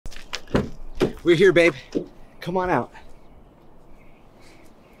We're here, babe. Come on out.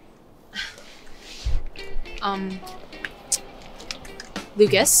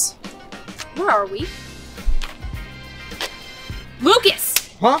 Lucas? Where are we?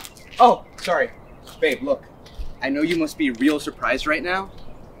 Lucas! Huh? Oh, sorry. Babe, look. I know you must be real surprised right now,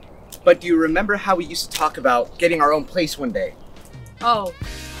 but do you remember how we used to talk about getting our own place one day? Oh.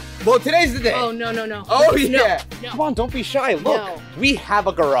 Well, today's the day. Oh, no. Oh, yeah. No. Come on, don't be shy. Look, No. we have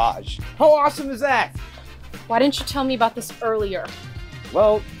a garage. How awesome is that? Why didn't you tell me about this earlier?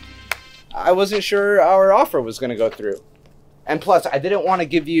 Well, I wasn't sure our offer was going to go through. And plus, I didn't want to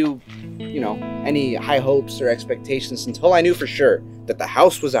give you, any high hopes or expectations until I knew for sure that the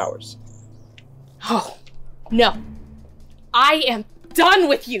house was ours. Oh, no. I am done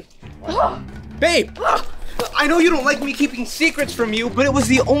with you. Babe, I know you don't like me keeping secrets from you, but it was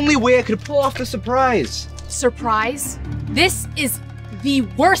the only way I could pull off the surprise. Surprise? This is the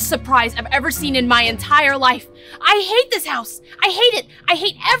worst surprise I've ever seen in my entire life. I hate this house. I hate it. I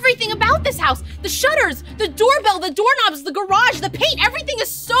hate everything about this house. The shutters, the doorbell, the doorknobs, the garage, the paint, everything is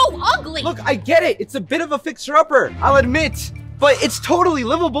so ugly. Look, I get it. It's a bit of a fixer-upper, I'll admit, but it's totally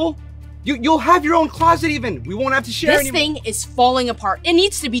livable. You'll have your own closet even. We won't have to share This thing is falling apart. It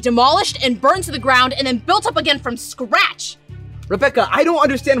needs to be demolished and burned to the ground and then built up again from scratch. Rebecca, I don't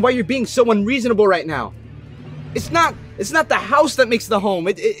understand why you're being so unreasonable right now. It's not the house that makes the home.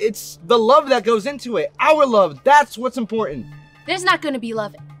 It's the love that goes into it. Our love, that's what's important. There's not gonna be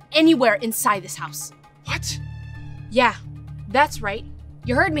love anywhere inside this house. What? Yeah, that's right.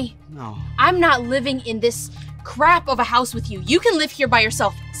 You heard me. No. I'm not living in this crap of a house with you. You can live here by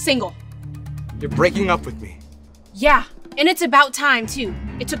yourself, single. You're breaking up with me. Yeah, and it's about time too.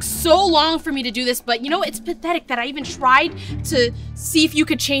 It took so long for me to do this, but it's pathetic that I even tried to see if you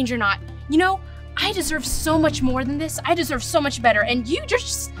could change or not. I deserve so much more than this. I deserve so much better, and you're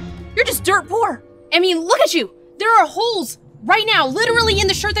just dirt poor. I mean, look at you. There are holes right now, literally in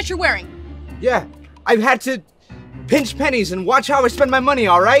the shirt that you're wearing. Yeah, I've had to pinch pennies and watch how I spend my money,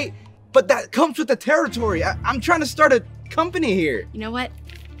 all right? But that comes with the territory. I'm trying to start a company here. You know what?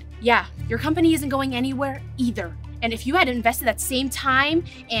 Yeah, your company isn't going anywhere either. And if you had invested that same time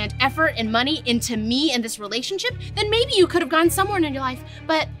and effort and money into me and this relationship, then maybe you could have gone somewhere in your life,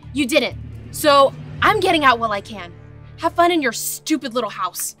 but you didn't. So I'm getting out while I can. Have fun in your stupid little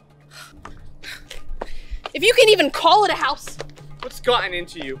house. If you can even call it a house. What's gotten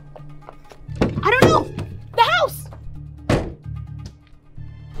into you? I don't know. The house.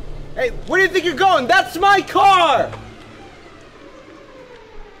 Hey, where do you think you're going? That's my car!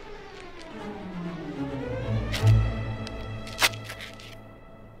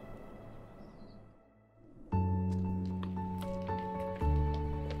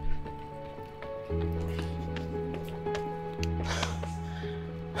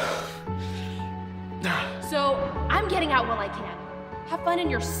 So I'm getting out while I can. Have fun in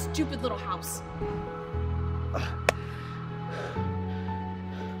your stupid little house.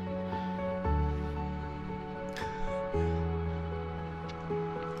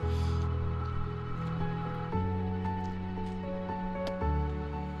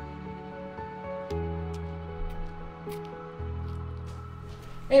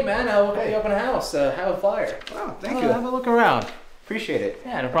 Hey man, we'll get you up in a house. Have a flyer. Oh, thank you. Have a look around. Appreciate it.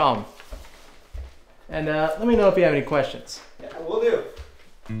 Yeah, no problem. And let me know if you have any questions. Yeah, we'll do.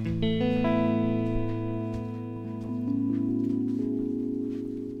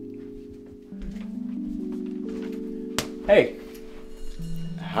 Hey.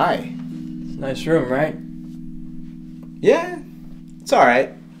 Hi. It's a nice room, right? Yeah, it's all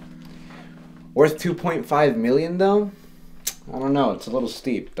right. Worth 2.5 million though? I don't know, it's a little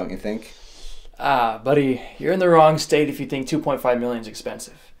steep, don't you think? Ah, buddy, you're in the wrong state if you think 2.5 million is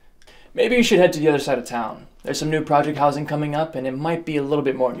expensive. Maybe you should head to the other side of town. There's some new project housing coming up, and it might be a little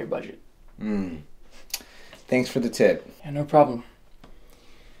bit more in your budget. Thanks for the tip. Yeah, no problem.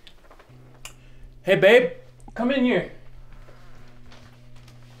 Hey, babe, come in here.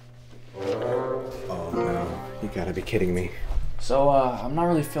 Oh no, you gotta be kidding me. So, I'm not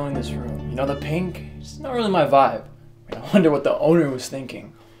really feeling this room. You know, the pink, it's not really my vibe. I wonder what the owner was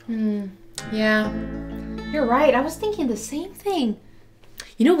thinking. Yeah, you're right. I was thinking the same thing.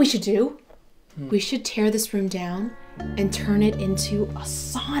 You know what we should do? We should tear this room down and turn it into a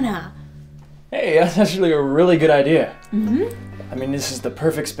sauna. Hey, that's actually a really good idea. I mean, this is the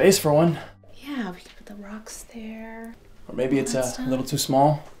perfect space for one. Yeah, we can put the rocks there. Or maybe it's a little too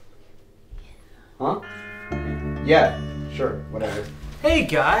small. Huh? Yeah, sure, whatever. Hey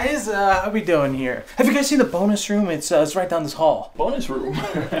guys, how we doing here? Have you guys seen the bonus room? It's right down this hall. Bonus room?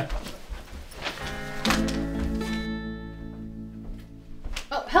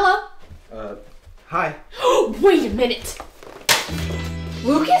 Oh, hello. Hi. Wait a minute.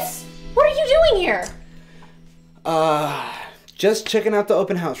 Lucas? What are you doing here? Just checking out the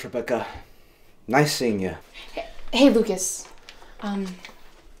open house, Rebecca. Nice seeing you. Hey, Lucas.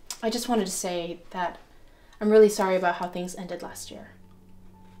 I just wanted to say that I'm really sorry about how things ended last year.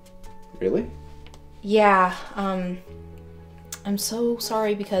 Really? Yeah, I'm so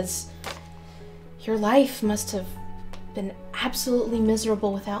sorry because your life must have been absolutely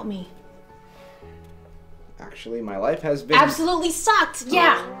miserable without me. Actually, my life has been... Absolutely sucked!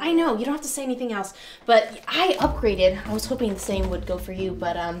 Yeah, I know. You don't have to say anything else. But I upgraded. I was hoping the same would go for you,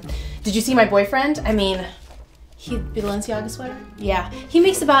 but did you see my boyfriend? I mean, Balenciaga sweater? Yeah, he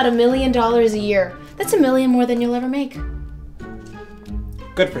makes about $1 million a year. That's $1 million more than you'll ever make.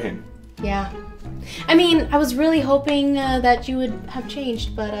 Good for him. Yeah. I mean, I was really hoping that you would have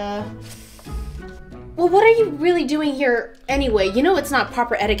changed, but well, what are you really doing here anyway? You know it's not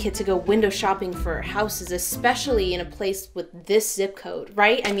proper etiquette to go window shopping for houses, especially in a place with this zip code,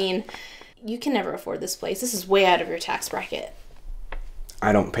 right? I mean, you can never afford this place. This is way out of your tax bracket.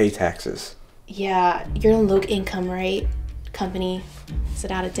 I don't pay taxes. Yeah, you're low income, right? Company, is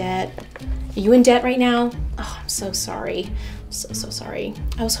it out of debt? Are you in debt right now? Oh, I'm so sorry. So sorry.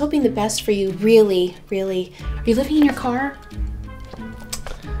 I was hoping the best for you, really, really. Are you living in your car?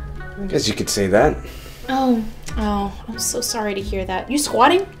 I guess you could say that. Oh, I'm so sorry to hear that. You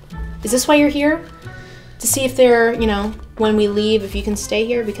squatting? Is this why you're here? To see if they're, when we leave, if you can stay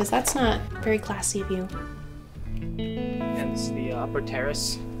here? Because that's not very classy of you. Hence the upper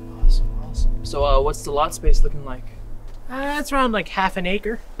terrace. Awesome. So, what's the lot space looking like? It's around like half an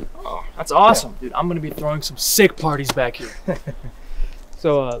acre. Oh, that's awesome. Dude, I'm gonna be throwing some sick parties back here.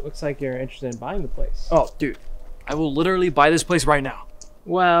 So, looks like you're interested in buying the place. Oh, dude, I will literally buy this place right now.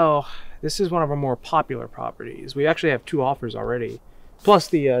 Well, this is one of our more popular properties. We actually have 2 offers already. Plus,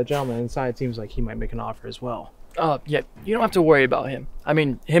 the gentleman inside seems like he might make an offer as well. Yeah, you don't have to worry about him. I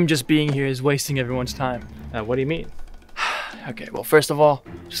mean, him just being here is wasting everyone's time. What do you mean? Okay, well, first of all,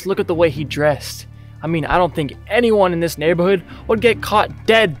 just look at the way he dressed. I mean, I don't think anyone in this neighborhood would get caught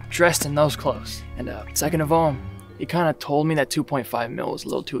dead dressed in those clothes. And second of all, he kind of told me that 2.5 mil was a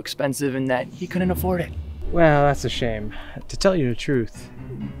little too expensive and that he couldn't afford it. Well, that's a shame. To tell you the truth,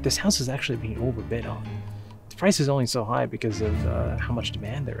 this house is actually being overbid on. The price is only so high because of how much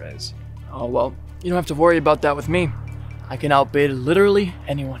demand there is. Oh, well, you don't have to worry about that with me. I can outbid literally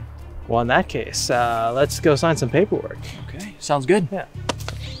anyone. Well, in that case, let's go sign some paperwork. Okay, sounds good. Yeah.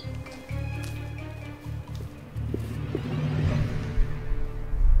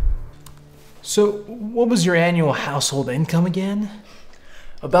 So, what was your annual household income again?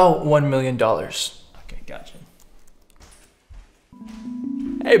 About $1 million. Okay, gotcha.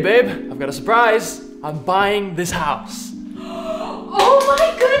 Hey, babe, I've got a surprise. I'm buying this house. Oh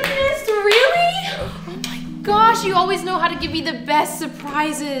my goodness, really? Oh my gosh, you always know how to give me the best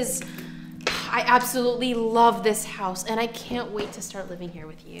surprises. I absolutely love this house, and I can't wait to start living here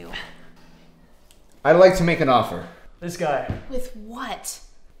with you. I'd like to make an offer. This guy. With what?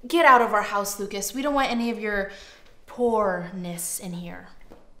 Get out of our house, Lucas. We don't want any of your poorness in here.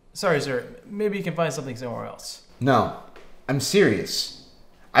 Sorry, sir. Maybe you can find something somewhere else. No, I'm serious.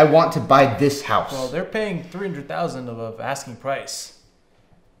 I want to buy this house. Well, they're paying $300,000 of asking price.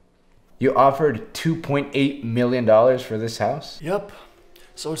 You offered $2.8 million for this house? Yep.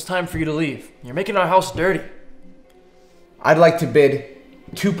 So it's time for you to leave. You're making our house dirty. I'd like to bid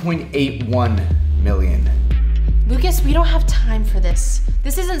 $2.81 million. Lucas, we don't have time for this.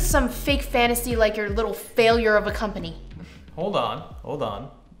 This isn't some fake fantasy like your little failure of a company. Hold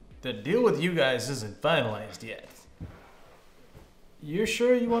on. The deal with you guys isn't finalized yet. You're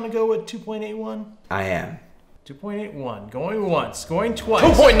sure you want to go with 2.81? I am. 2.81, going once, going twice.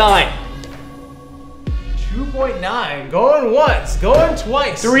 2.9! 2.9, going once, going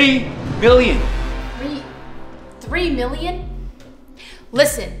twice. $3 million. $3 million?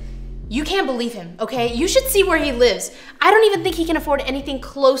 Listen, you can't believe him, okay? You should see where he lives. I don't even think he can afford anything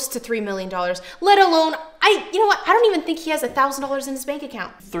close to $3 million, let alone, you know what? I don't even think he has $1,000 in his bank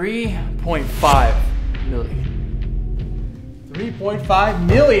account. 3.5 million. 3.5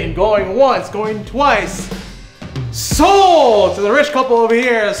 million, going once, going twice. Sold to the rich couple over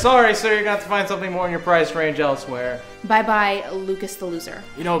here. Sorry, sir, you're gonna have to find something more in your price range elsewhere. Bye-bye, Lucas the loser.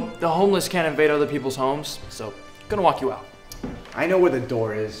 You know, the homeless can't invade other people's homes, so gonna walk you out. I know where the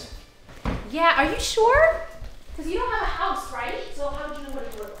door is. Yeah, are you sure? Because you don't have a house, right? So how would you know where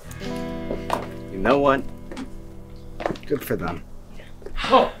the door is? You know what? Good for them.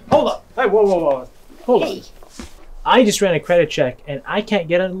 Oh, hold up. Hey, whoa. Hold up. I just ran a credit check and I can't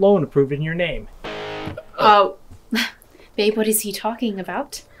get a loan approved in your name. Babe, what is he talking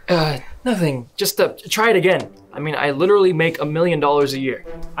about? Nothing. Just try it again. I mean, I literally make $1 million a year.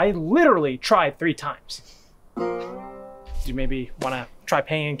 I literally tried 3 times. Do you maybe want to try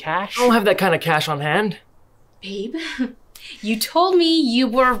paying in cash? I don't have that kind of cash on hand. Babe, you told me you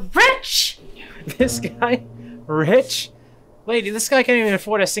were rich. This guy? Rich? Lady, this guy can't even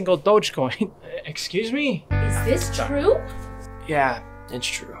afford a single Dogecoin. Excuse me? Is this true? Yeah, it's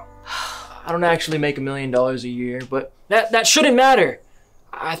true. I don't actually make $1 million a year, but that shouldn't matter.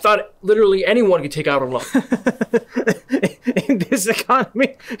 I thought literally anyone could take out a loan. In this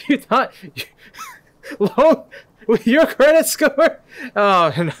economy, you thought loan with your credit score?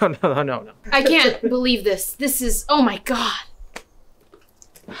 Oh, no. I can't believe this. This is, oh my God.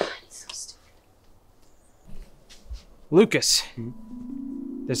 It's so stupid. Lucas,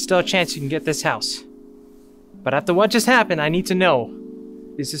 there's still a chance you can get this house. But after what just happened, I need to know,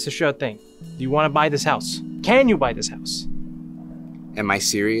 is this a sure thing? Do you want to buy this house? Can you buy this house? Am I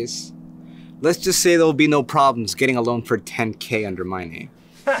serious? Let's just say there'll be no problems getting a loan for $10K under my name.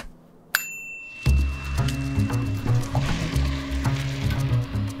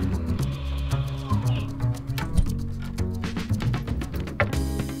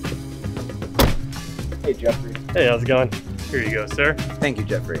 Hey, Jeffrey. Hey, how's it going? Here you go, sir. Thank you,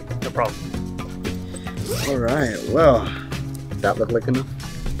 Jeffrey. No problem. All right, well, does that look like enough?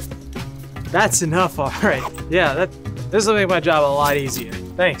 That's enough, all right. Yeah, this will make my job a lot easier.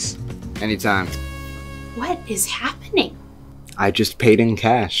 Thanks. Anytime. What is happening? I just paid in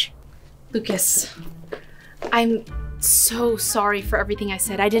cash. Lucas, I'm so sorry for everything I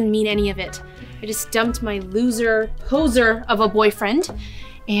said. I didn't mean any of it. I just dumped my loser poser of a boyfriend,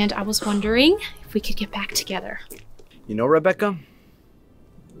 and I was wondering if we could get back together. You know, Rebecca,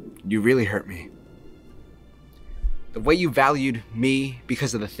 you really hurt me. The way you valued me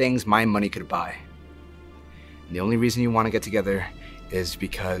because of the things my money could buy. And the only reason you want to get together is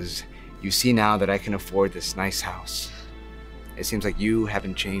because you see now that I can afford this nice house. It seems like you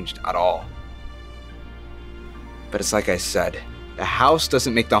haven't changed at all. But it's like I said, the house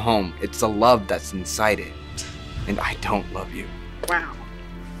doesn't make the home, it's the love that's inside it. And I don't love you. Wow.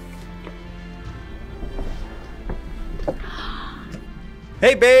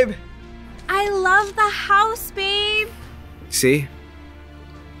 Hey, babe. I love the house, babe. See?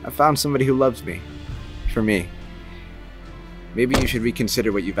 I found somebody who loves me. For me. Maybe you should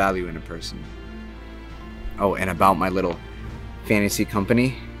reconsider what you value in a person. Oh, and about my little fantasy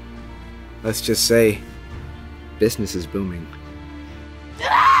company. Let's just say, business is booming.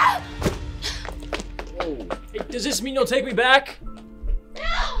 Hey, does this mean you'll take me back?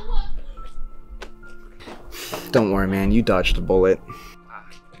 Don't worry, man. You dodged a bullet.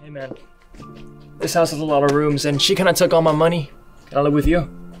 Hey, man. This house has a lot of rooms, and she kind of took all my money. Can I live with you?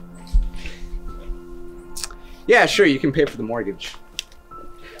 Yeah, sure. You can pay for the mortgage.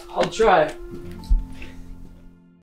 I'll try.